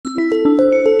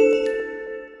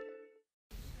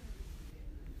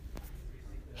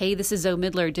Hey, this is Zoe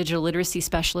Midler, Digital Literacy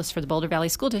Specialist for the Boulder Valley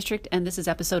School District, and this is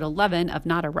episode 11 of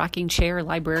Not a Rocking Chair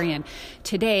Librarian.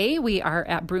 Today, we are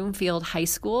at Broomfield High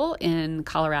School in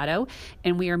Colorado,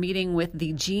 and we are meeting with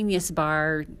the Genius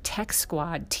Bar Tech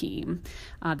Squad team.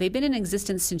 They've been in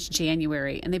existence since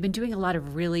January, and they've been doing a lot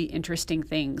of really interesting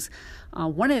things.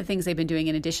 One of the things they've been doing,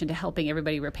 in addition to helping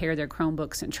everybody repair their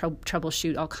Chromebooks and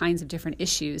troubleshoot all kinds of different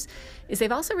issues, is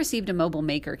they've also received a mobile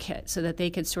maker kit so that they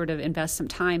could sort of invest some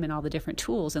time in all the different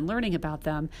tools and learning about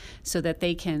them so that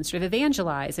they can sort of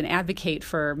evangelize and advocate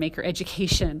for maker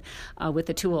education with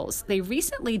the tools. They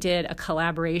recently did a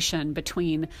collaboration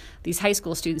between these high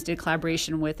school students, did a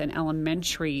collaboration with an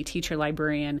elementary teacher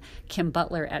librarian, Kim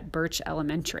Butler at Birch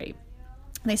Elementary.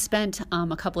 They spent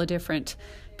a couple of different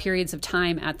periods of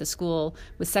time at the school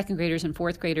with second graders and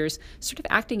fourth graders, sort of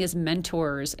acting as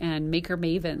mentors and maker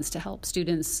mavens to help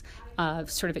students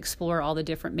sort of explore all the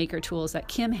different maker tools that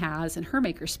Kim has in her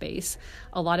maker space.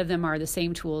 A lot of them are the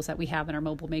same tools that we have in our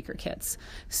mobile maker kits.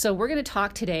 So we're going to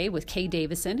talk today with Kay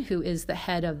Davison, who is the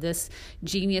head of this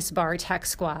Genius Bar Tech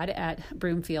Squad at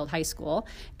Broomfield High School.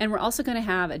 And we're also going to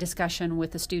have a discussion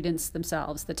with the students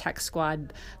themselves, the Tech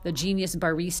Squad, the Genius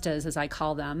Baristas, as I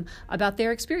call them, about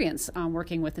their experience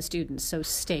working with the students. So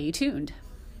stay tuned.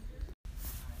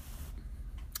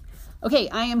 Okay,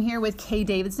 I am here with Kay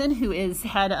Davison, who is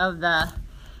head of the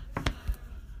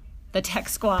Tech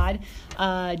Squad,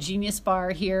 Genius Bar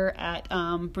here at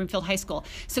Broomfield High School.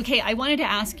 So Kay, I wanted to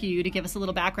ask you to give us a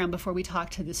little background before we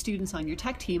talk to the students on your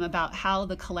tech team about how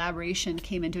the collaboration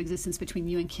came into existence between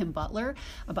you and Kim Butler,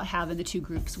 about having the two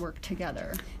groups work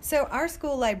together. So our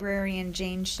school librarian,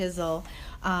 Jane Shizzle,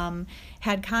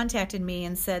 had contacted me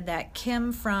and said that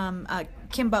Kim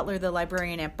Butler, the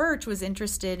librarian at Birch, was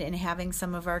interested in having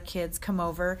some of our kids come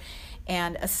over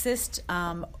and assist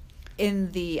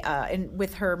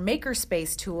with her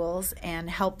makerspace tools and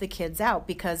help the kids out,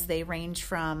 because they range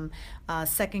from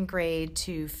second grade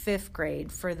to fifth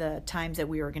grade for the times that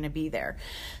we were going to be there.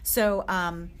 So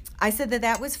I said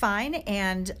that was fine,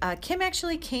 and Kim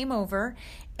actually came over,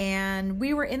 and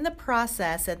we were in the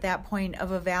process at that point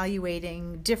of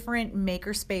evaluating different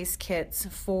makerspace kits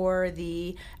for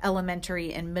the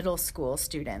elementary and middle school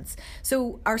students.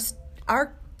 So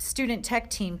our student tech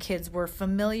team kids were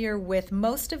familiar with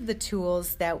most of the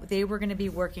tools that they were going to be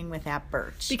working with at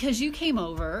Birch. Because you came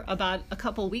over about a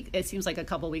couple weeks, it seems like a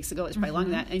couple weeks ago, it's probably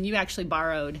longer than that, and you actually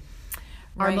borrowed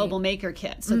our mobile maker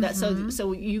kit. So that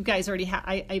so you guys already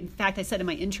had, in fact, I said in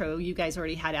my intro, you guys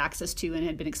already had access to and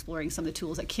had been exploring some of the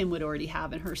tools that Kim would already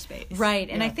have in her space. Right,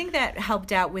 and I think that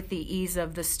helped out with the ease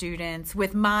of the students,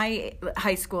 with my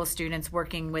high school students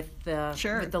working with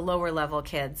the lower level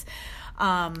kids.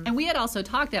 And we had also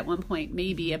talked at one point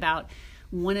maybe about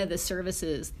one of the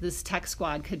services this tech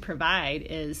squad could provide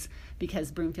is,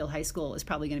 because Broomfield High School is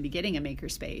probably going to be getting a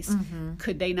makerspace,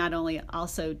 could they not only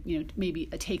also, maybe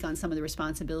take on some of the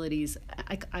responsibilities,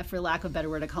 I for lack of a better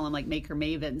word, I call them like maker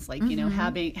mavens, like,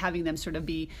 having them sort of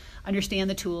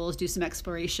understand the tools, do some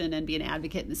exploration, and be an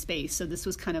advocate in the space. So this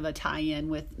was kind of a tie-in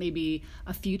with maybe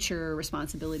a future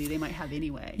responsibility they might have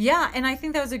anyway. Yeah, and I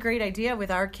think that was a great idea with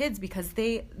our kids, because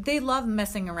they love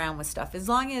messing around with stuff, as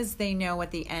long as they know what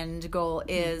the end goal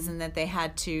is, and that they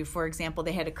had to, for example,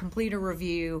 they had to complete a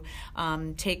review,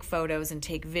 take photos and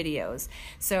take videos.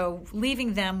 So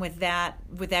leaving them with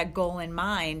that goal in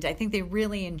mind, I think they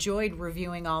really enjoyed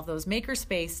reviewing all those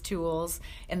makerspace tools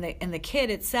and the kit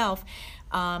itself.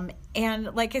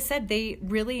 And like I said, they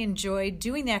really enjoyed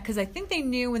doing that, because I think they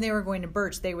knew when they were going to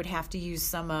Birch they would have to use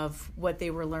some of what they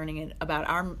were learning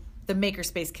about the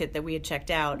makerspace kit that we had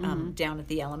checked out down at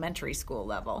the elementary school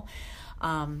level.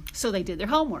 So they did their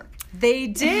homework. They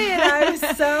did. I was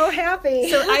so happy.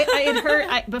 So I had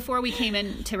heard, before we came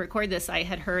in to record this, I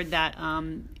had heard that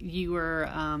you were,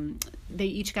 they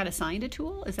each got assigned a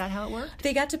tool. Is that how it worked?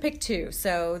 They got to pick two.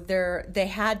 So they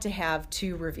had to have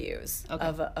two reviews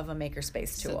of a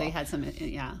makerspace tool. So they had some,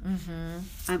 yeah.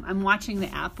 I'm watching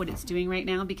the app, what it's doing right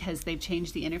now, because they've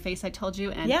changed the interface, I told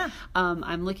you. And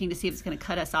I'm looking to see if it's going to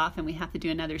cut us off and we have to do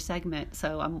another segment.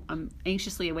 So I'm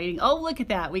anxiously awaiting. Oh, look at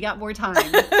that. We got more time.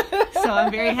 So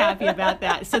I'm very happy about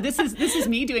that. So this is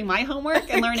me doing my homework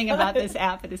and learning about this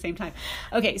app at the same time.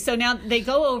 Okay, so now they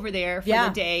go over there for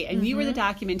the day, and you were the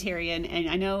documentarian,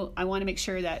 and I want to make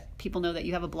sure that people know that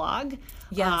you have a blog,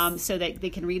 so that they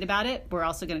can read about it. We're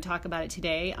also going to talk about it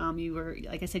today. You were,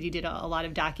 like I said, you did a lot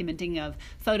of documenting of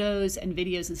photos and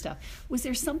videos and stuff. Was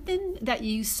there something that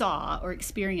you saw or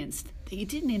experienced that you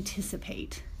didn't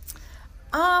anticipate?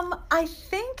 I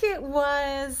think it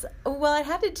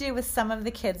had to do with some of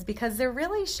the kids because they're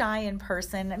really shy in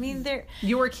person. I mean, they're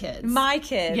your kids, my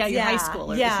kids, your high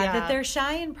schoolers, that they're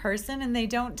shy in person and they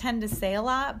don't tend to say a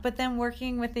lot. But then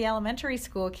working with the elementary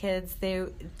school kids,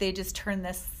 they just turn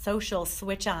this social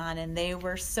switch on, and they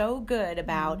were so good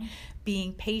about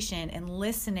being patient and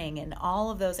listening and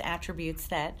all of those attributes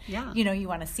that you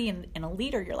want to see in a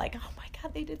leader. You're like, oh my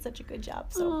God, they did such a good job.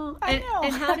 So I know.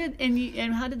 And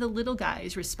how did the little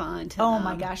guys respond to them?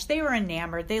 My gosh, they were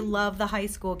enamored. They love the high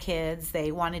school kids.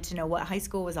 They wanted to know what high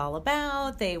school was all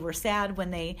about. They were sad when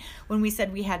we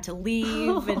said we had to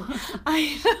leave.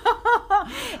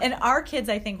 And our kids,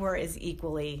 I think, were as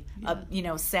equally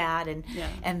sad. And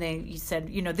you said,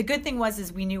 the good thing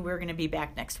is we knew we were going to be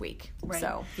back next week. Right.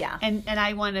 So And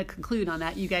I want to conclude on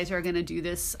that. You guys are going to do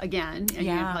this again, and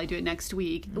you're going to probably do it next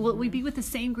week. Will we be with the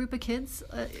same group of kids?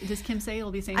 Does Kim say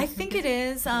it'll be the same? I think it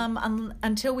is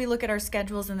until we look at our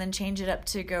schedules and then change it up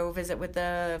to go visit with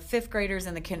the 5th graders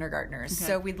and the kindergartners.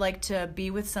 Okay. So we'd like to be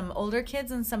with some older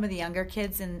kids and some of the younger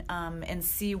kids and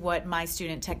see what my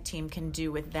student tech team can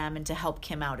do with them and to help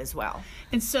Kim out as well.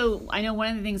 And so I know one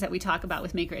of the things that we talk about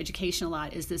with Maker Education a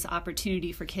lot is this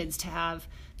opportunity for kids to have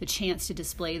the chance to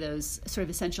display those sort of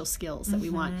essential skills that we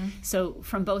want. So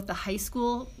from both the high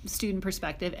school student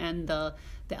perspective and the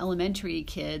elementary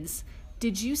kids,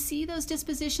 did you see those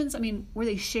dispositions? I mean, were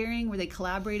they sharing? Were they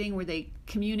collaborating? Were they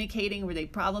communicating? Were they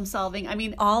problem solving? I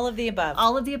mean, all of the above.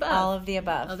 All of the above. All of the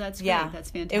above. Oh, that's great. Yeah.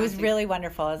 That's fantastic. It was really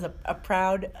wonderful as a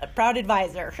proud almost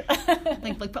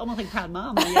like proud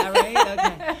mom. Yeah, right?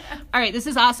 Okay. All right, this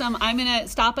is awesome. I'm going to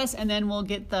stop us, and then we'll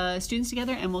get the students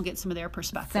together, and we'll get some of their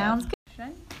perspective. Sounds good.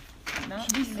 No?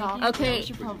 Okay.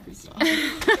 Oh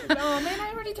man,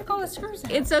 I already took all the screws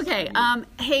out. It's okay.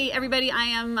 Hey everybody, I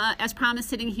am as promised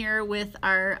sitting here with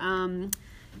our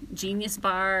Genius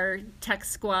Bar Tech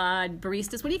Squad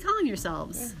baristas. What are you calling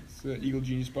yourselves? It's the Eagle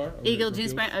Genius Bar. Eagle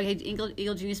Genius Bar. Okay,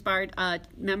 Eagle Genius Bar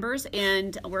members,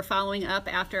 and we're following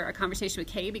up after our conversation with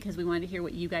Kay because we wanted to hear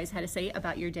what you guys had to say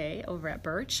about your day over at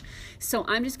Birch. So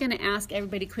I'm just going to ask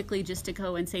everybody quickly just to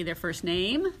go and say their first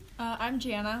name. I'm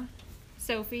Jana.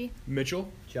 Sophie. Mitchell.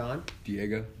 John.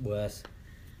 Diego. Wes.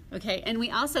 Okay, and we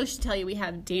also should tell you we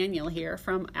have Daniel here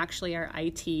from actually our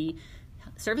IT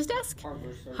service desk?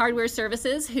 Hardware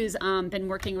Services, who's been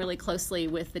working really closely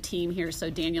with the team here,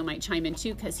 so Daniel might chime in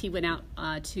too because he went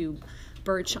out to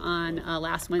Birch on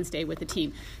last Wednesday with the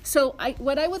team. So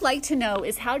what I would like to know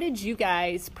is how did you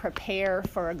guys prepare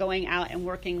for going out and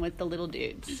working with the little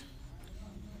dudes?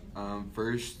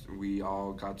 First, we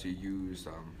all got to use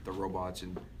the robots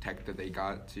and tech that they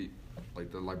got to,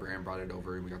 like the librarian brought it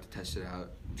over and we got to test it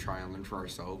out, try and learn for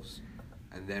ourselves.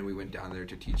 And then we went down there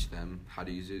to teach them how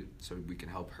to use it so we can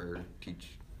help her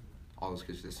teach all this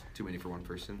because there's too many for one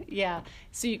person. Yeah.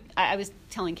 So I was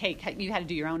telling Kate, you had to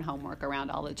do your own homework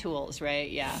around all the tools, right?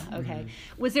 Yeah. Okay.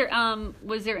 Mm-hmm.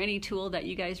 Was there any tool that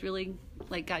you guys really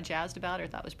got jazzed about or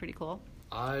thought was pretty cool?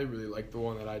 I really liked the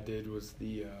one that I did was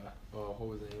the what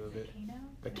was the name of it?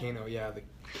 The Kano, yeah. The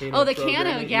Kano. Oh, the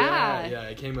Kano, yeah. Yeah,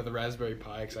 it came with a Raspberry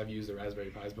Pi because I've used the Raspberry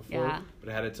Pis before, but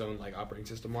it had its own operating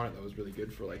system on it that was really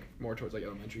good for more towards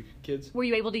elementary kids. Were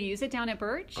you able to use it down at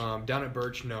Birch? Down at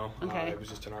Birch, no. Okay. It was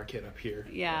just in our kit up here.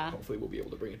 Yeah. Hopefully we'll be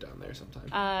able to bring it down there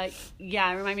sometime.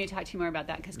 Yeah, remind me to talk to you more about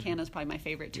that because Kano's probably my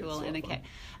favorite tool in the kit.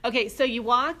 Okay, so you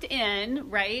walked in,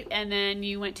 right, and then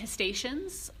you went to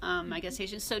stations,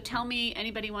 stations. So tell me,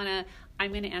 anybody want to... I'm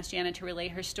going to ask Jana to relay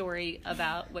her story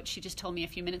about what she just told me a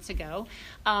few minutes ago.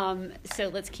 So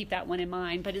let's keep that one in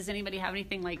mind. But does anybody have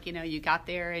anything you got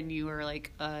there and you were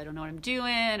like, I don't know what I'm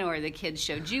doing, or the kids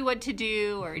showed you what to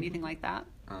do, or anything like that?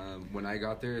 When I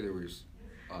got there was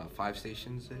 5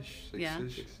 stations-ish,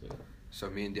 6-ish. Yeah. So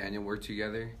me and Daniel worked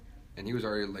together, and he was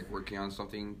already working on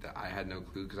something that I had no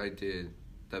clue because I did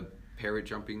the parrot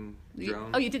jumping drone.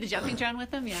 Oh, you did the jumping drone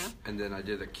with them? Yeah. And then I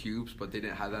did the cubes, but they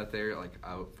didn't have that there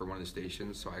out for one of the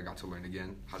stations, so I got to learn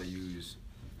again how to use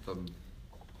the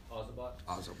Ozobots.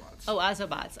 Oh,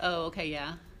 Ozobots. Oh, okay,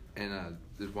 yeah. And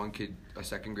there's one kid, a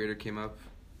 2nd grader, came up,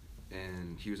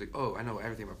 and he was like, oh, I know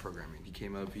everything about programming. He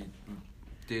came up, he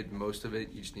did most of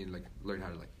it. You just need to learn how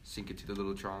to sync it to the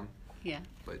little Tron. Yeah.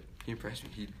 But he impressed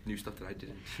me. He knew stuff that I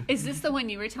didn't. Is this the one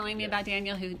you were telling me about,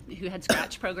 Daniel, who had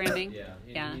Scratch programming?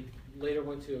 Yeah. He later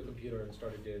went to a computer and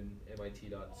started doing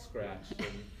MIT.Scratch and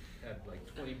had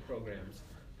 20 programs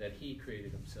that he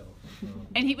created himself.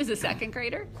 And he was a 2nd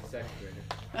grader? He was a 2nd grader.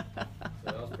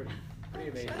 So that was Pretty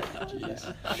amazing.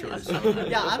 Jeez. Sure.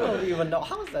 Yeah, I don't even know.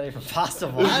 How is that even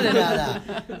possible? I didn't know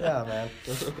that. Yeah, man.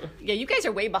 Yeah, you guys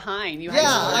are way behind. Yeah,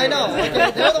 I know. Like,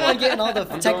 they're the one getting all the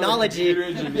technology.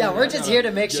 Yeah, we're just here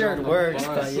to make sure it works,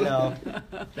 but, you know.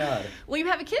 God. Well, you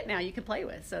have a kit now you can play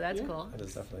with, so that's cool. That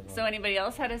is definitely cool. So anybody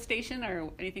else had a station or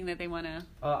anything that they want to?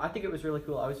 I think it was really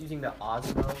cool. I was using the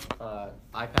Osmo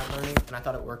iPad Learning, and I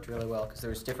thought it worked really well because there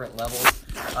was different levels,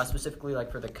 specifically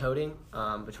like for the coding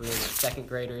between the second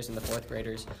graders and the fourth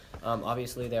graders.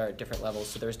 Obviously, there are different levels,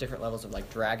 so there's different levels of like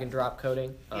drag and drop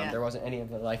coding. There wasn't any of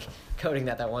the like coding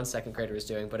that one second grader was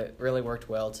doing, but it really worked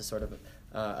well to sort of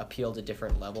appeal to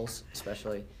different levels,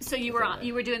 especially. So you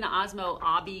were doing the Osmo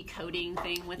Obby coding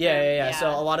thing with yeah. So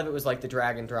a lot of it was like the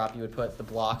drag and drop. You would put the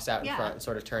blocks out in front and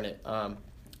sort of turn it.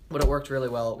 But it worked really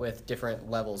well with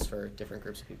different levels for different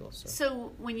groups of people.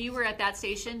 So when you were at that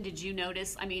station, did you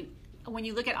notice, I mean, when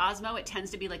you look at Osmo, it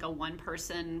tends to be like a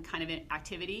one-person kind of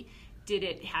activity. Did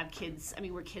it have kids, I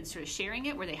mean, were kids sort of sharing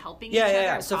it? Were they helping each other?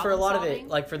 Yeah. So for a lot of solving? it,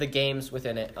 like for the games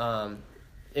within it,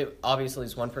 it obviously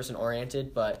is one-person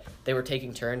oriented, but they were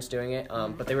taking turns doing it.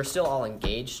 But they were still all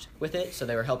engaged with it, so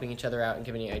they were helping each other out and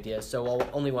giving you ideas. So while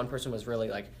only one person was really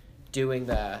like doing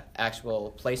the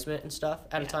actual placement and stuff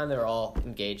at a time, they were all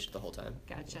engaged the whole time.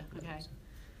 Gotcha. Okay.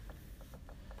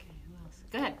 Okay. Who else?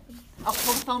 Go ahead. I'll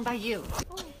hold the phone by you.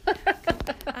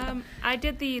 I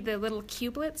did the little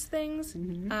cubelets things,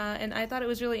 and I thought it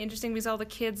was really interesting because all the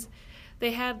kids, they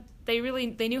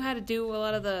knew how to do a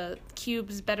lot of the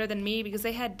cubes better than me because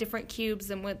they had different cubes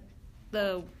than what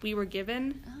we were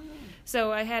given. Oh.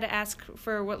 So I had to ask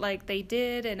for what like they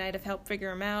did, and I'd have helped figure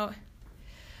them out.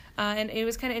 And it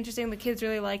was kind of interesting. The kids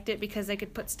really liked it because they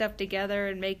could put stuff together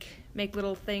and make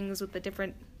little things with the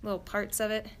different little parts of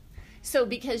it. So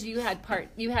because they had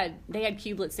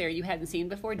cubelets there you hadn't seen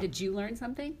before, did you learn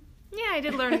something? Yeah, I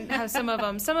did learn how some of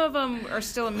them. Some of them are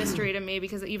still a mystery to me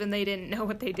because even they didn't know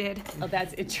what they did. Oh,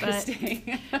 that's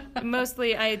interesting. But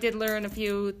mostly, I did learn a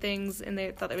few things, and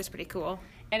they thought it was pretty cool.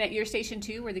 And at your station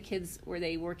too, were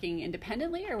they working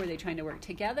independently, or were they trying to work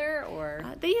together, or?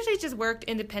 They usually just worked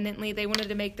independently. They wanted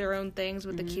to make their own things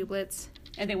with the cubelets.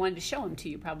 And they wanted to show them to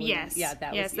you, probably. Yes. Yeah,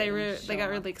 they got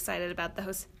really excited about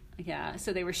those. Yeah,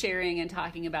 so they were sharing and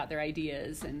talking about their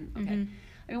ideas, and okay.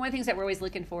 I mean, one of the things that we're always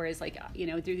looking for is like,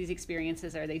 through these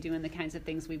experiences, are they doing the kinds of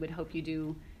things we would hope you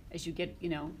do as you get,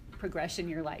 progression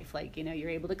in your life? Like, you're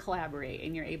able to collaborate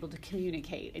and you're able to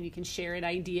communicate and you can share an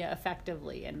idea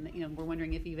effectively. And, we're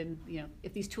wondering if even,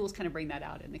 if these tools kind of bring that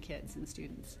out in the kids and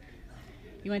students.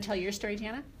 You want to tell your story,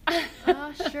 Jana?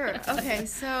 Sure. Okay,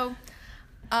 so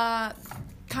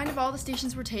kind of all the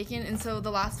stations were taken, and so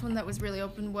the last one that was really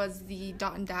open was the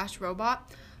Dot and Dash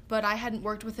robot. But I hadn't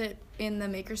worked with it in the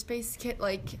Makerspace kit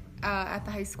at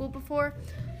the high school before.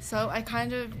 So I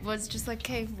kind of was just like,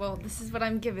 okay, well, this is what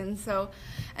I'm given.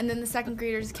 And then the second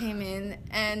graders came in,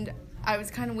 and I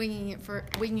was kind of winging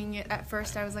it at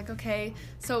first. I was like, okay,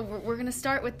 so we're going to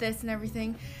start with this and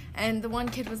everything. And the one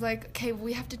kid was like, okay,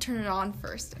 we have to turn it on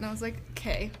first. And I was like,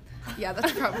 okay, yeah,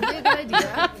 that's probably a good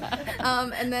idea.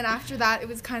 And then after that, it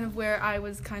was kind of where I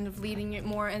was kind of leading it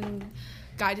more and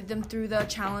guided them through the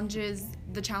challenges,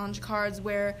 the challenge cards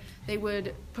where they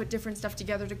would put different stuff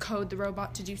together to code the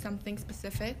robot to do something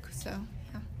specific. So,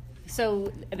 yeah.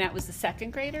 So, and that was the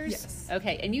second graders? Yes.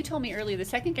 Okay, and you told me earlier the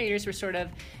second graders were sort of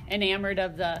enamored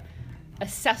of the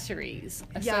accessories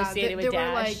associated with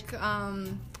Dash. There were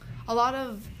like a lot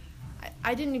of,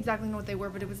 I didn't exactly know what they were,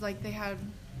 but it was like they had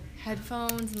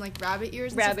headphones and like rabbit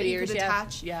ears and stuff that you could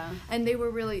attach. Yeah. And there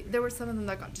were some of them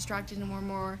that got distracted and were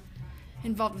more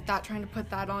involved with that, trying to put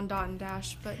that on Dot and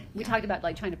Dash. But we talked about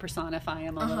like trying to personify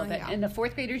them a little bit. Yeah. And the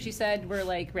fourth graders, you said, were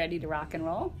like ready to rock and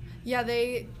roll. Yeah,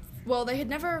 they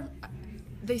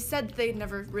said they'd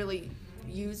never really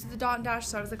used the Dot and Dash,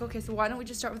 so I was like, okay, so why don't we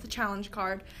just start with the challenge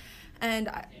card? And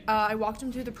I walked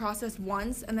them through the process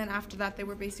once, and then after that, they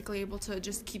were basically able to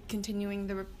just keep continuing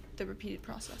the repeated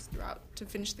process throughout to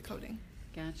finish the coding.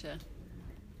 Gotcha.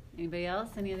 Anybody else?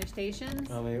 Any other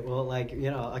stations? I mean, well,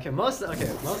 most of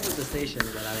the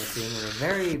stations that I was seeing were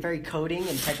very, very coding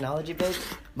and technology based.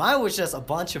 Mine was just a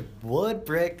bunch of wood,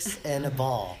 bricks, and a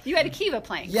ball. You had a Kiva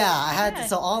plank. Yeah, I had to,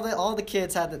 so all the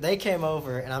kids they came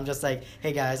over, and I'm just like,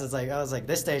 hey guys, I was like,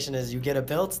 this station is you get to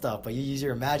build stuff, but you use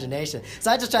your imagination.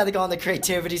 So I just tried to go on the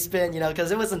creativity spin,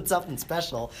 because it wasn't something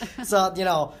special.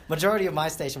 So, majority of my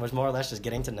station was more or less just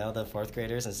getting to know the fourth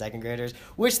graders and second graders,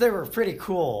 which they were pretty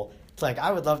cool like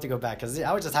I would love to go back because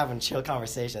I was just having chill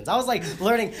conversations. I was like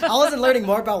learning. I wasn't learning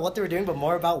more about what they were doing, but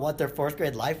more about what their 4th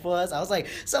grade life was. I was like,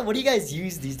 so what do you guys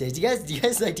use these days? Do you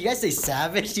guys say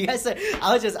savage? Do you guys say?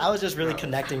 I was just really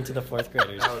connecting to the 4th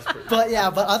graders. But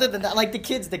other than that, like the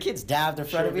kids dabbed in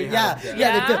front of me.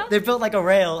 Yeah. They built like a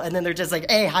rail, and then they're just like,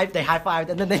 hey, they high-fived,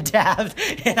 and then they dabbed,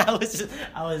 and I was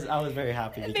very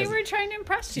happy. They were trying to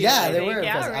impress you. Yeah, they were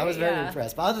impressed. Right, I was very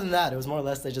impressed. But other than that, it was more or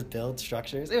less they just build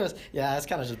structures. It's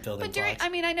kind of just building blocks. I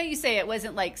mean, I know you say it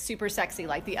wasn't like super sexy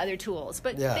like the other tools,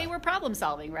 but they were problem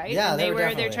solving, right? Yeah, and they were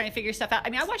definitely. trying to figure stuff out. I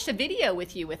mean, I watched a video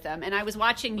with them, and I was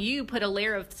watching you put a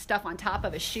layer of stuff on top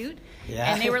of a chute,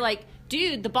 and they were like,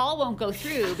 dude, the ball won't go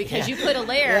through because you put a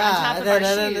layer on top of our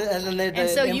chute. And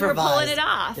so you were pulling it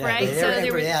off, right?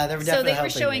 So they were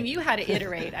showing you how to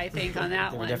iterate, I think, on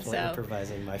that one. They were definitely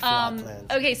improvising my flop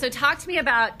plans. Okay, so talk to me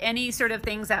about any sort of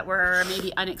things that were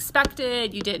maybe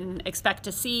unexpected, you didn't expect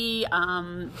to see,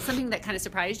 something that kind of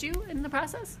surprised you in the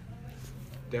process?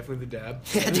 Definitely the dab.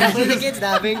 Definitely the kids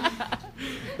dabbing.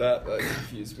 That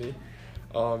confused me.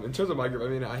 In terms of my group, I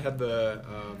mean, I had the,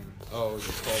 what was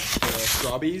it called?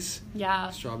 Strawbies. Yeah.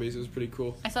 Strawbies, it was pretty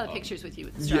cool. I saw the pictures with you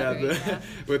with the strawberries.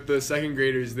 With the 2nd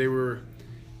graders, they were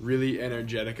really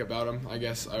energetic about them. I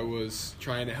guess I was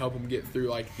trying to help them get through,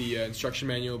 like, the instruction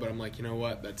manual, but I'm like, you know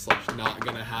what? That's, like, not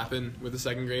going to happen with the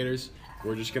 2nd graders.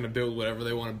 We're just going to build whatever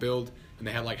they want to build. And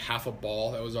they had, like, half a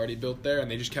ball that was already built there, and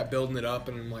they just kept building it up,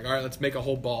 and I'm like, all right, let's make a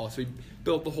whole ball. So we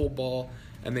built the whole ball,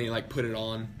 and then, like, put it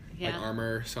on. Like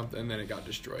armor or something, and then it got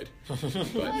destroyed. But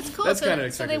that's cool. That's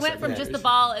so they went from just the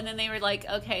ball, and then they were like,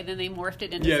 okay, then they morphed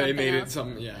it into something they made else. it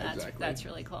something. Yeah, exactly. That's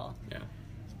really cool. Yeah.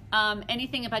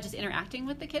 Anything about just interacting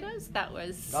with the kiddos? That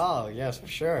was... Oh, yes, for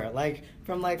sure.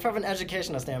 From an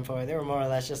educational standpoint, they were more or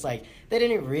less just like, they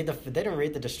didn't even read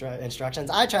the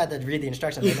instructions. I tried to read the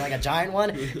instructions, maybe like a giant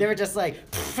one. They were just like,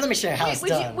 let me show you how it's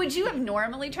done. Would you have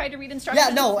normally tried to read instructions?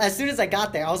 Yeah, no, as soon as I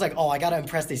got there, I was like, oh, I gotta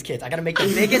impress these kids. I gotta make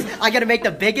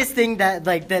the biggest thing that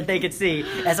they could see.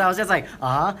 And so I was just like,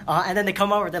 and then they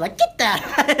come over, they're like, get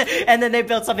that! And then they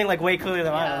built something like way cooler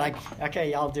than mine. I'm like,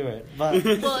 okay, y'all do it. But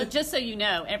well, just so you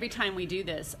know, every time we do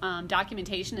this,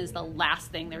 documentation is the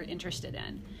last thing they're interested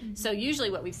in. So usually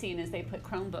what we've seen is they put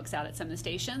Chromebooks out at some of the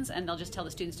stations, and they'll just tell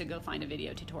the students to go find a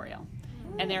video tutorial.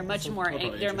 And they're much more,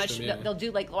 they'll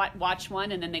do like watch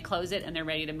one, and then they close it, and they're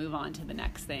ready to move on to the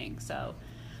next thing. So,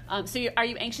 are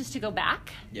you anxious to go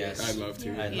back? Yes. I'd love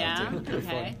to. Yeah.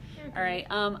 Okay. All right.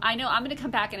 I know I'm going to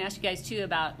come back and ask you guys too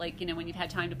about when you've had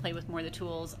time to play with more of the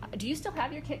tools. Do you still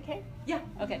have your kit, Kay? Yeah.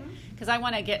 Okay. Because I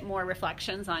want to get more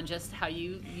reflections on just how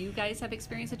you guys have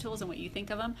experienced the tools and what you think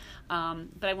of them.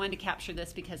 But I wanted to capture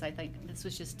this because I think this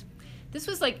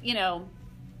was like,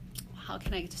 how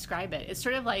can I describe it? It's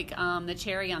sort of like the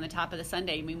cherry on the top of the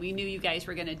sundae. I mean, we knew you guys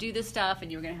were going to do this stuff and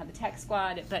you were going to have the tech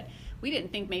squad, but we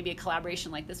didn't think maybe a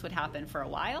collaboration like this would happen for a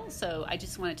while. So I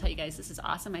just want to tell you guys this is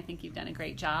awesome. I think you've done a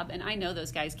great job, and I know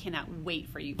those guys cannot wait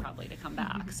for you probably to come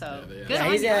back. So good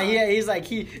on you. He's like,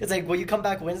 will you come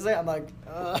back Wednesday? I'm like,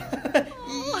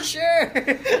 sure.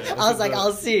 I was like,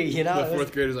 I'll see. The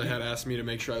 4th graders I had asked me to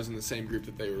make sure I was in the same group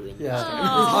that they were in. Yeah,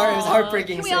 it was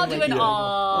heartbreaking. Can we all do an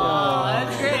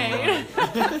that's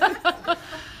great.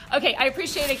 Okay, I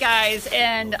appreciate it, guys,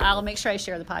 and I'll make sure I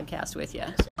share the podcast with you.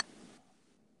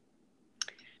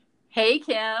 Hey,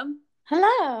 Kim.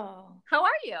 Hello. How are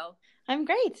you? I'm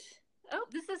great. Oh,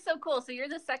 this is so cool. So you're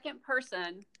the second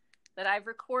person that I've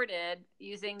recorded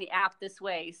using the app this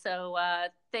way. So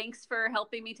thanks for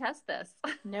helping me test this.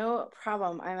 No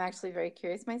problem. I'm actually very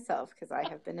curious myself because I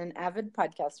have been an avid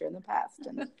podcaster in the past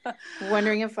and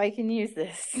wondering if I can use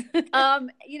this.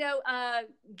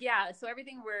 Yeah. So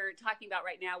everything we're talking about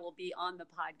right now will be on the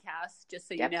podcast, just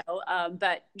so you know.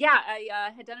 But yeah,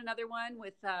 I had done another one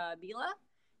with Mila.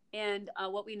 And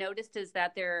what we noticed is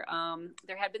that there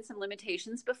had been some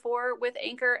limitations before with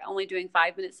Anchor, only doing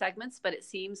 5-minute segments, but it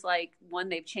seems like,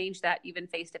 they've changed that even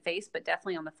face-to-face, but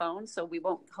definitely on the phone, so we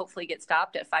won't hopefully get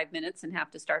stopped at 5 minutes and have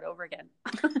to start over again.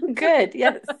 Good,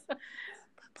 yes.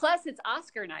 Plus, it's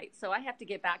Oscar night, so I have to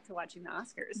get back to watching the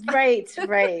Oscars. Right.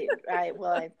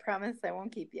 Well, I promise I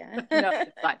won't keep you. No,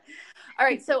 it's fine. All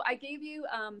right, so I gave you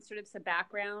sort of some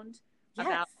background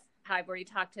about I've already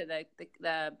talked to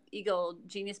the Eagle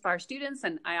Genius Bar students,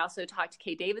 and I also talked to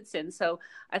Kay Davidson. So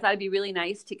I thought it'd be really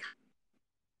nice to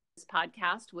this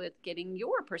podcast with getting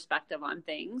your perspective on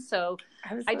things. So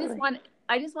Absolutely.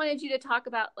 I just wanted you to talk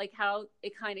about like how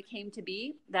it kind of came to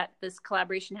be that this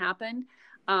collaboration happened,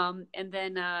 and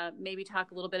then maybe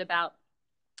talk a little bit about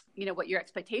what your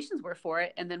expectations were for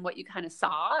it, and then what you kind of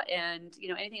saw, and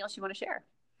anything else you want to share.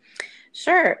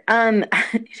 Sure.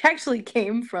 It actually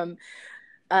came from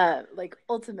like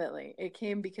ultimately it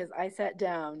came because I sat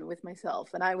down with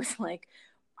myself and I was like,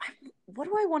 what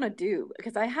do I want to do?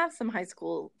 Because I have some high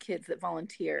school kids that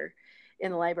volunteer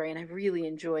in the library and I really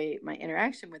enjoy my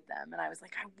interaction with them. And I was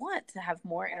like, I want to have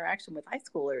more interaction with high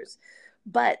schoolers,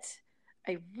 but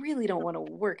I really don't want to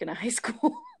work in a high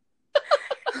school.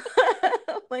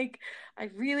 Like, I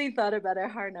really thought about it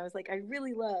hard and I was like, I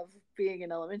really love being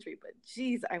in elementary, but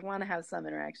geez, I want to have some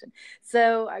interaction.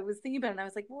 So I was thinking about it and I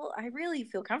was like, well, I really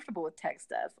feel comfortable with tech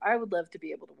stuff. I would love to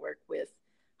be able to work with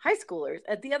high schoolers.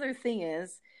 And the other thing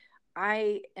is,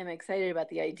 I am excited about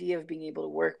the idea of being able to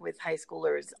work with high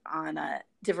schoolers on a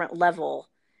different level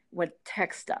with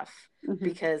tech stuff,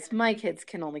 because my kids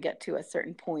can only get to a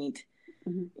certain point,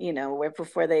 you know, where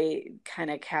before they kind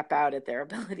of cap out at their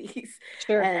abilities.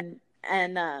 Sure.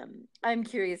 And I'm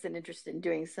curious and interested in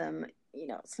doing some, you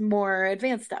know, some more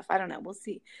advanced stuff. I don't know. We'll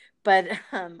see. But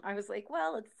I was like,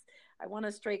 well, I want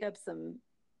to strike up some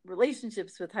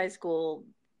relationships with high school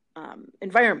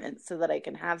environment so that I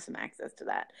can have some access to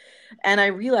that. And I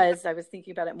realized I was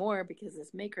thinking about it more because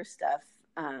this maker stuff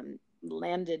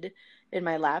landed in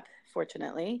my lap,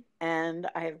 fortunately, and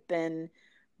I've been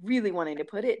really wanting to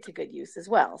put it to good use as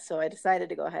well. So I decided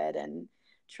to go ahead and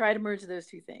try to merge those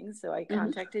two things. So I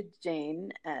contacted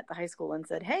Jane at the high school and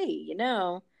said, hey, you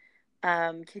know,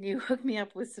 can you hook me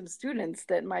up with some students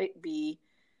that might be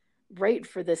right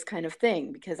for this kind of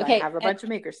thing, because I have a bunch of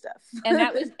maker stuff. and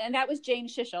that was Jane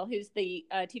Shishel, who's the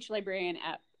teacher librarian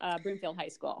at Broomfield High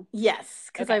School. Yes,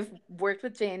 because I've worked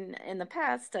with Jane in the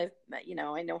past. I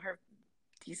know her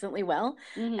decently well,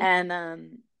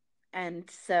 and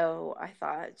so I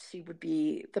thought she would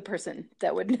be the person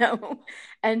that would know.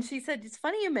 And she said, it's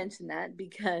funny you mentioned that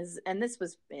because, and this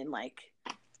was in like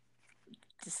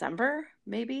December,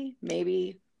 maybe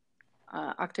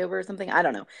October or something. I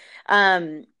don't know.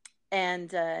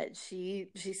 And she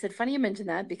said, funny you mentioned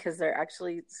that because they're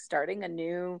actually starting a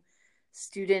new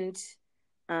student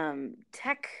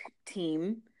tech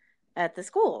team at the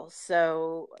school.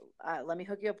 So let me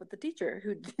hook you up with the teacher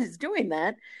who is doing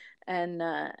that, and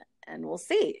we'll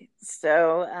see.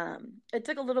 So it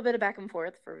took a little bit of back and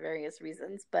forth for various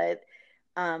reasons, but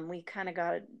we kind of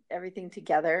got everything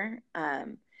together.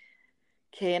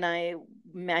 Kay and I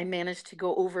managed to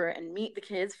go over and meet the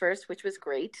kids first, which was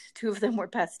great. 2 of them were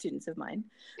past students of mine.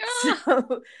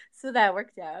 So that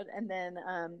worked out. And then,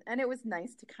 and it was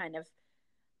nice to kind of,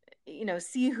 you know,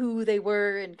 see who they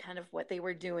were and kind of what they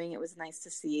were doing. It was nice to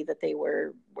see that they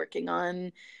were working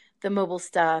on the mobile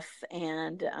stuff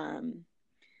and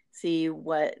see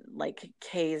what like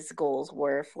Kay's goals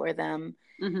were for them.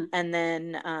 And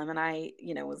then, and I,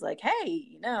 you know, was like, hey,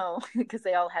 you know, because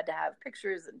they all had to have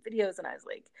pictures and videos. And I was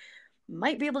like,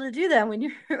 might be able to do that when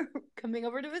you're coming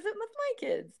over to visit with my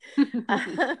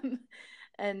kids.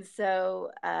 And so,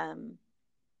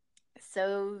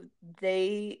 so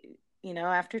they, you know,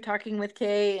 after talking with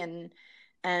Kay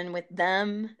and with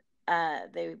them,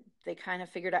 they kind of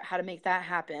figured out how to make that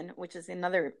happen, which is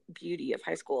another beauty of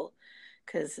high school,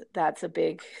 because that's a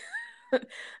big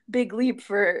leap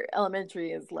for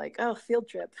elementary, is like, oh, field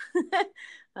trip.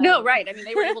 No, right. I mean,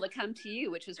 they were able to come to you,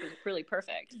 which was really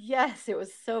perfect. Yes, it was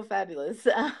so fabulous.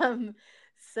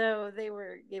 So they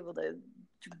were able to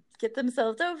get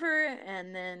themselves over,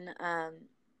 and then I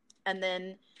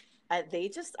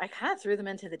kind of threw them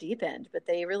into the deep end, but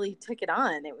they really took it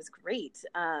on. It was great.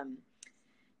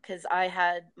 Because I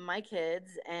had my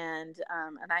kids and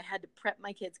I had to prep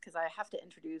my kids because I have to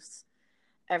introduce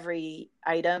every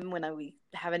item when we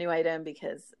have a new item,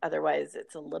 because otherwise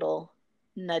it's a little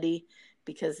nutty,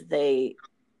 because they,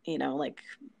 you know, like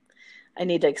I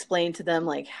need to explain to them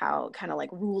like how kind of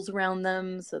like rules around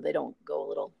them so they don't go a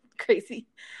little crazy.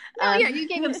 No, yeah, you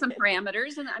gave them some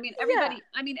parameters, and I mean,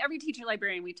 every teacher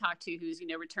librarian we talked to who's, you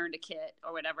know, returned a kit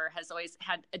or whatever has always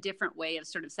had a different way of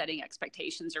sort of setting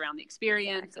expectations around the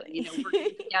experience, and, you know,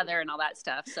 working together and all that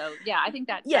stuff. So yeah, I think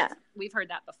that's we've heard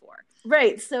that before.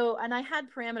 Right. So, and I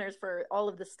had parameters for all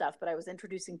of this stuff, but I was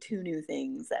introducing 2 new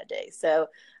things that day. So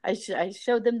I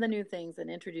showed them the new things and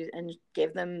introduced and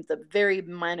gave them the very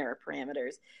minor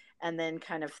parameters, and then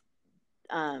kind of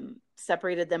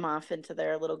separated them off into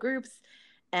their little groups.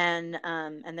 And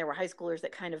there were high schoolers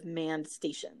that kind of manned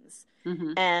stations,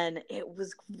 and it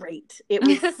was great. It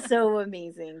was so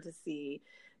amazing to see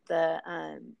the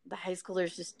high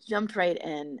schoolers just jumped right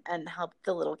in and helped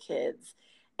the little kids.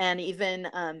 And even,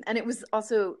 and it was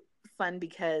also fun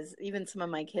because even some of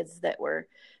my kids that were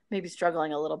maybe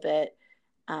struggling a little bit,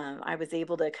 I was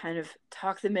able to kind of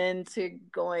talk them into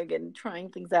going and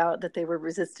trying things out that they were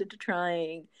resistant to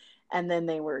trying. And then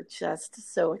they were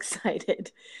just so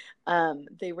excited.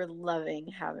 They were loving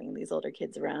having these older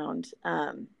kids around.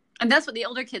 And that's what the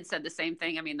older kids said, the same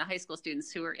thing. I mean, the high school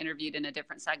students who were interviewed in a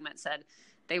different segment said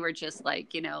they were just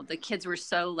like, the kids were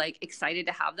so like excited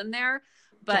to have them there,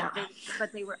 but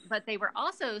they were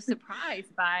also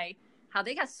surprised by how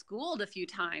they got schooled a few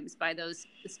times by those,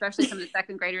 especially some of the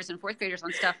second graders and fourth graders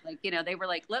on stuff like, they were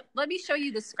like, let me show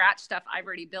you the scratch stuff I've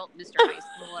already built, Mr. High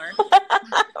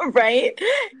Schooler. Right.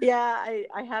 Yeah.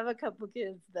 I have a couple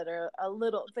kids that are a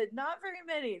little, but not very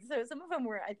many. So some of them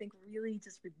were, I think, really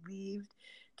just relieved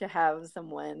to have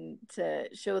someone to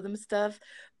show them stuff.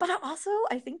 But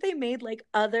I think they made like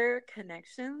other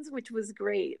connections, which was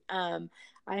great. I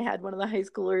had one of the high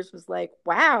schoolers was like,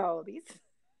 wow, these,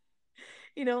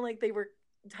 like they were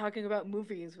talking about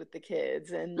movies with the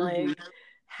kids and like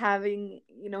having,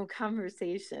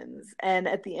 conversations. And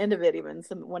at the end of it, even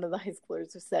one of the high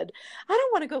schoolers said, I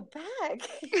don't want to go back.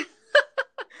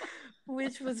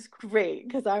 Which was great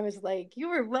because I was like, you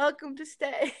are welcome to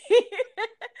stay.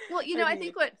 Well, I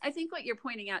think what you're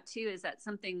pointing out too is that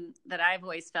something that I've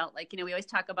always felt like, we always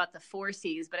talk about the 4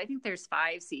 C's, but I think there's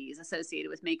 5 C's associated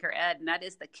with Maker Ed, and that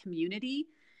is the community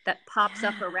that pops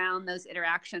up around those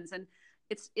interactions. And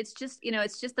it's just,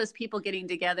 it's just those people getting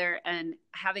together and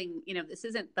having, this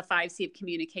isn't the 5C of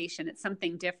communication. It's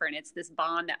something different. It's this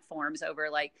bond that forms over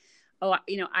like, oh,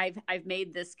 I've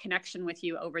made this connection with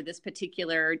you over this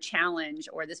particular challenge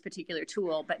or this particular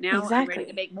tool, but now I'm ready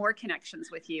to make more connections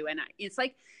with you. And it's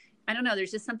like, I don't know, there's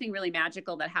just something really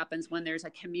magical that happens when there's a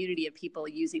community of people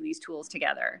using these tools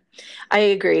together. I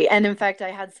agree. And in fact, I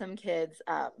had some kids,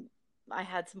 I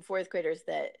had some 4th graders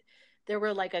that there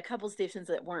were like a couple stations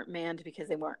that weren't manned because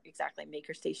they weren't exactly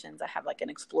maker stations. I have like an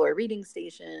Explore reading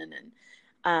station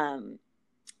and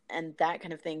that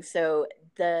kind of thing. So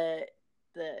the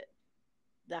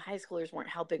high schoolers weren't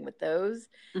helping with those,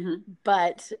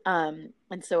 but and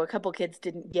so a couple kids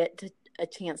didn't get a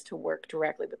chance to work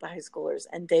directly with the high schoolers,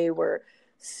 and they were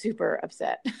super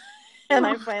upset. And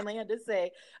I finally had to say,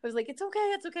 I was like, it's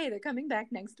okay, they're coming back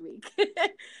next week.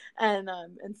 and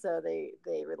so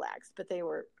they relaxed, but they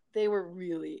were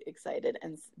really excited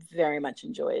and very much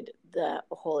enjoyed the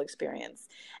whole experience.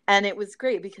 And it was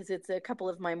great because it's a couple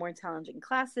of my more challenging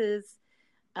classes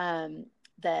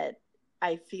that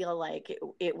I feel like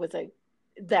it was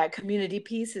that community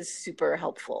piece is super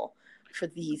helpful for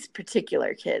these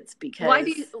particular kids because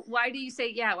why do you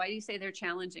say they're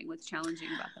challenging? What's challenging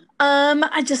about them?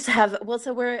 I just have,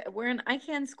 so we're an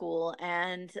ICANN school,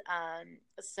 and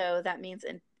so that means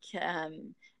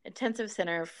intensive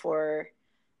center for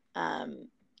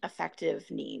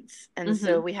affective needs. And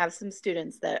so we have some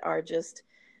students that are just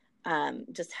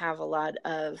have a lot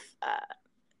of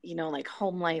like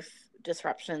home life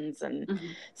disruptions and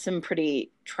some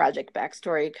pretty tragic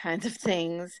backstory kinds of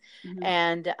things.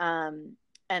 And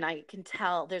I can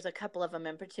tell there's a couple of them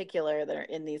in particular that are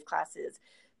in these classes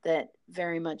that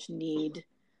very much need,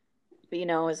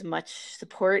 as much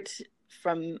support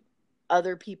from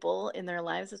other people in their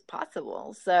lives as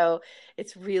possible. So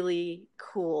it's really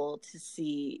cool to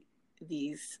see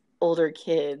these older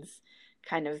kids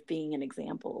kind of being an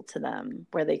example to them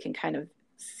where they can kind of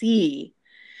see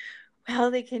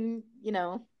how they can,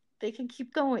 they can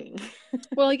keep going.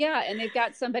 Well, yeah. And they've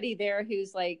got somebody there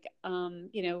who's like,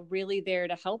 really there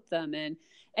to help them. And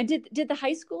did the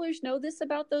high schoolers know this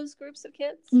about those groups of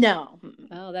kids? No.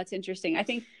 Oh, that's interesting. I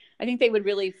think they would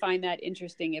really find that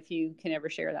interesting if you can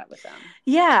ever share that with them.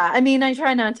 Yeah. I mean, I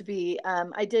try not to be,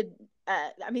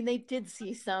 they did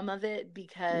see some of it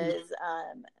because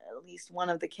at least one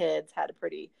of the kids had a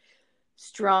pretty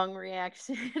strong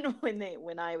reaction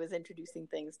when I was introducing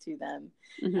things to them,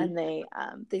 and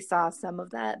they saw some of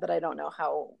that, but I don't know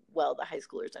how well the high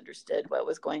schoolers understood what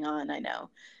was going on. I know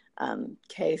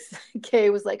Kay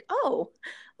was like, oh,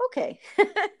 okay.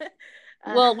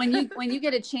 Well, when you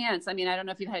get a chance, I mean, I don't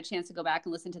know if you've had a chance to go back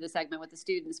and listen to the segment with the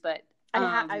students, but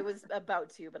I was about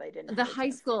to, but I didn't. The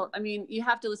high school, I mean, you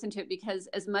have to listen to it because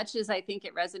as much as I think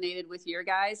it resonated with your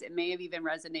guys, it may have even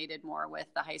resonated more with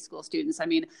the high school students. I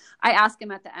mean, I asked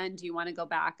them at the end, do you want to go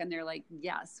back? And they're like,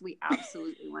 yes, we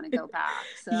absolutely want to go back.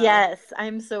 So. Yes,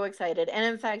 I'm so excited. And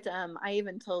in fact, I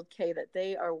even told Kay that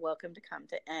they are welcome to come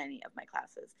to any of my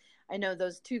classes. I know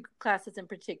those 2 classes in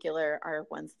particular are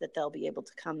ones that they'll be able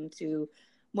to come to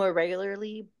more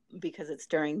regularly because it's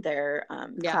during their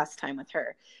class time with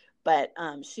her. But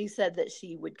she said that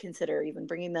she would consider even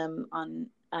bringing them on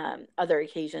other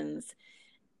occasions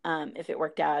if it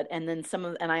worked out. And then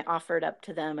and I offered up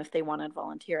to them if they wanted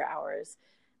volunteer hours,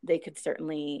 they could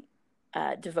certainly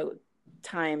devote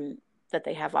time that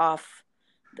they have off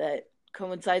that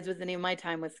coincides with any of my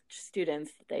time with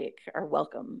students, they are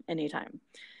welcome anytime.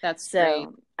 That's great.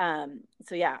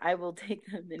 So yeah, I will take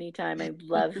them anytime. I'd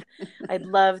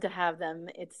love to have them.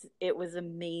 It was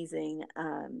amazing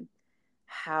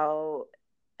how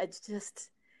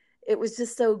it was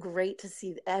just so great to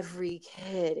see every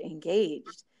kid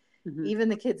engaged. Mm-hmm. Even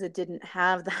the kids that didn't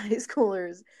have the high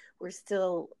schoolers were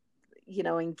still,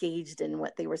 engaged in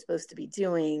what they were supposed to be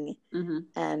doing. Mm-hmm.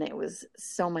 And it was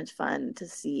so much fun to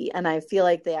see. And I feel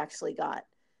like they actually got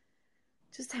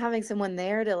just having someone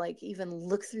there to like even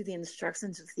look through the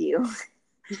instructions with you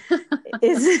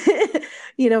is,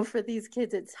 for these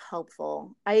kids, it's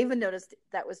helpful. I even noticed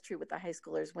that was true with the high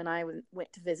schoolers. When I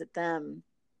went to visit them,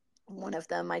 one of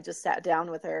them, I just sat down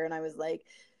with her and I was like,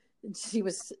 she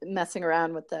was messing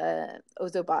around with the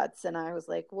Ozobots. And I was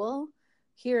like, well,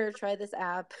 here, try this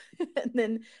app.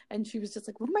 and she was just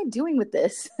like, what am I doing with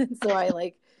this? And so I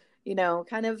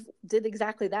kind of did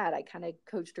exactly that. I kind of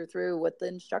coached her through what the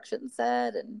instructions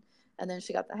said, and then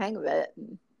she got the hang of it.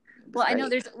 Well, I know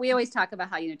we always talk about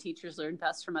how, teachers learn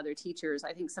best from other teachers.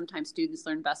 I think sometimes students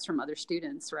learn best from other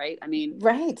students, right? I mean,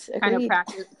 right. kind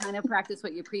of practice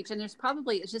what you preach. And there's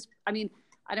probably, I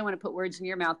don't want to put words in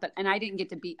your mouth, and I didn't get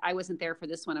to I wasn't there for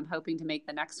this one. I'm hoping to make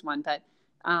the next one, but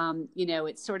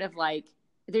it's sort of like,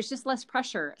 there's just less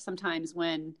pressure sometimes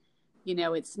when,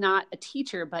 it's not a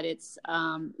teacher, but it's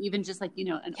even just like,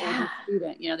 an older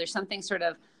student, there's something sort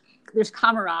of, there's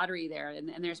camaraderie there.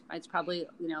 And it's probably,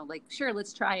 like, sure,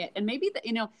 let's try it. And maybe,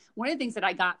 one of the things that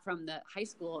I got from the high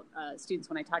school students,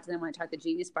 when I talked to them, when I talked to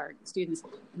Genius Bar students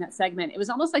in that segment, it was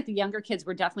almost like the younger kids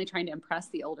were definitely trying to impress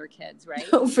the older kids, right?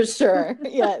 Oh, for sure.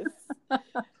 Yes.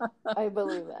 I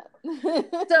believe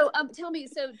that. So tell me,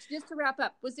 so just to wrap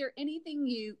up, was there anything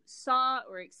you saw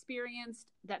or experienced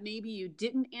that maybe you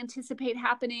didn't anticipate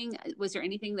happening? Was there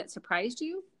anything that surprised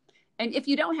you? And if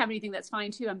you don't have anything, that's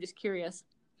fine too. I'm just curious.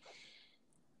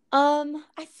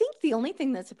 I think the only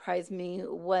thing that surprised me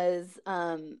was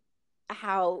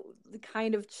how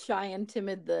kind of shy and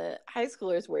timid the high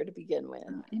schoolers were to begin with.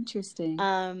 Oh, interesting.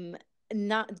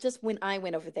 Not just when I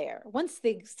went over there. Once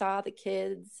they saw the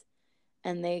kids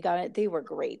and they got it, they were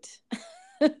great.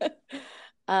 But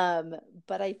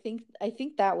I think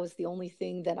that was the only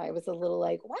thing that I was a little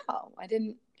like, wow, I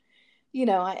didn't,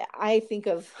 I think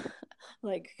of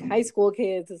like high school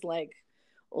kids as like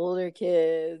older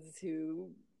kids who,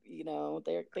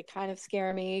 they kind of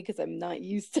scare me because I'm not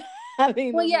used to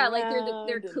having them like around,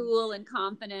 they're cool and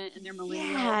confident and they're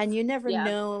millennials. Yeah, and you never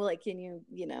know, like, and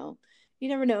you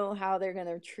never know how they're going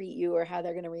to treat you or how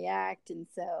they're going to react. And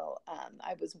so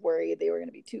I was worried they were going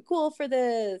to be too cool for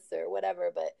this or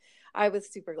whatever, but I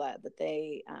was super glad that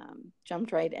they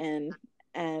jumped right in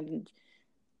and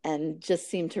just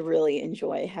seemed to really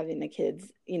enjoy having the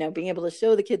kids, being able to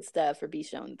show the kids stuff or be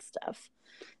shown stuff.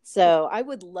 So I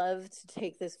would love to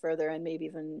take this further and maybe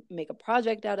even make a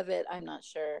project out of it. I'm not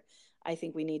sure. I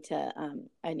think we need to,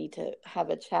 I need to have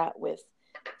a chat with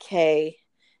Kay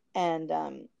and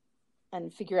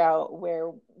figure out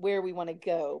where we want to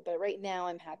go. But right now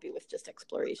I'm happy with just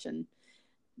exploration,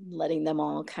 letting them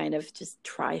all kind of just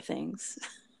try things.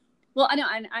 Well, I know,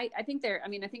 and I think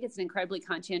I think it's an incredibly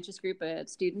conscientious group of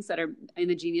students that are in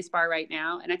the Genius Bar right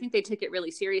now. And I think they took it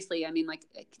really seriously. I mean, like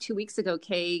over 2 weeks ago,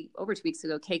 Kay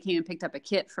came and picked up a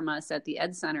kit from us at the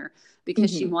Ed Center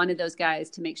because she wanted those guys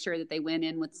to make sure that they went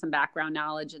in with some background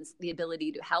knowledge and the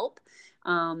ability to help.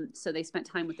 So they spent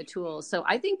time with the tools. So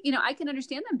I think, I can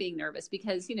understand them being nervous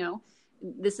because,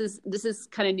 this is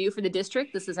kind of new for the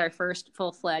district. This is our first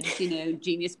full-fledged,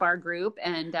 Genius Bar group.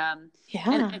 And,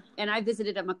 and I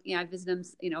visited them, I visited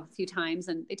them, a few times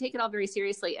and they take it all very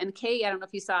seriously. And Kay, I don't know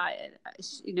if you saw it,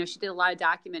 she did a lot of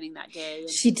documenting that day. And,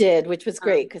 she did, which was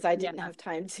great because I didn't have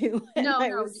time to. I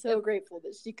was so grateful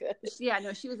that she could. Yeah,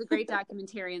 no, she was a great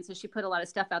documentarian. So she put a lot of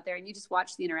stuff out there and you just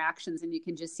watch the interactions and you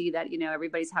can just see that,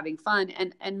 everybody's having fun.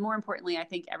 And more importantly, I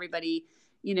think everybody,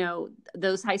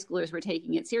 those high schoolers were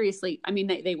taking it seriously. I mean,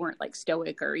 they weren't like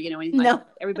stoic or, anything like that.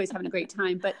 Everybody's having a great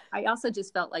time. But I also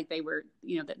just felt like they were,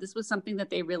 that this was something that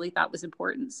they really thought was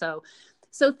important. So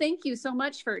thank you so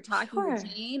much for talking to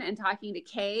Jane and talking to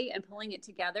Kay and pulling it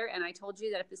together. And I told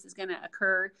you that if this is going to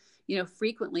occur,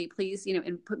 frequently, please,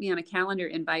 and put me on a calendar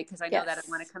invite because I know that I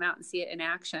want to come out and see it in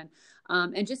action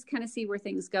and just kind of see where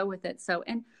things go with it. So,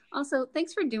 and also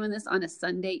thanks for doing this on a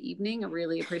Sunday evening. I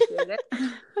really appreciate it.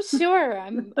 Sure.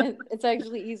 It's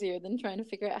actually easier than trying to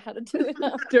figure out how to do it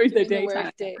during the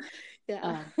daytime.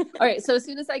 Yeah. All right. So as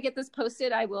soon as I get this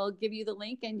posted, I will give you the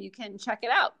link and you can check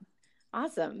it out.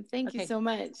 Awesome. Thank you so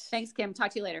much. Thanks, Kim.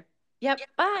 Talk to you later. Yep.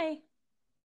 Bye.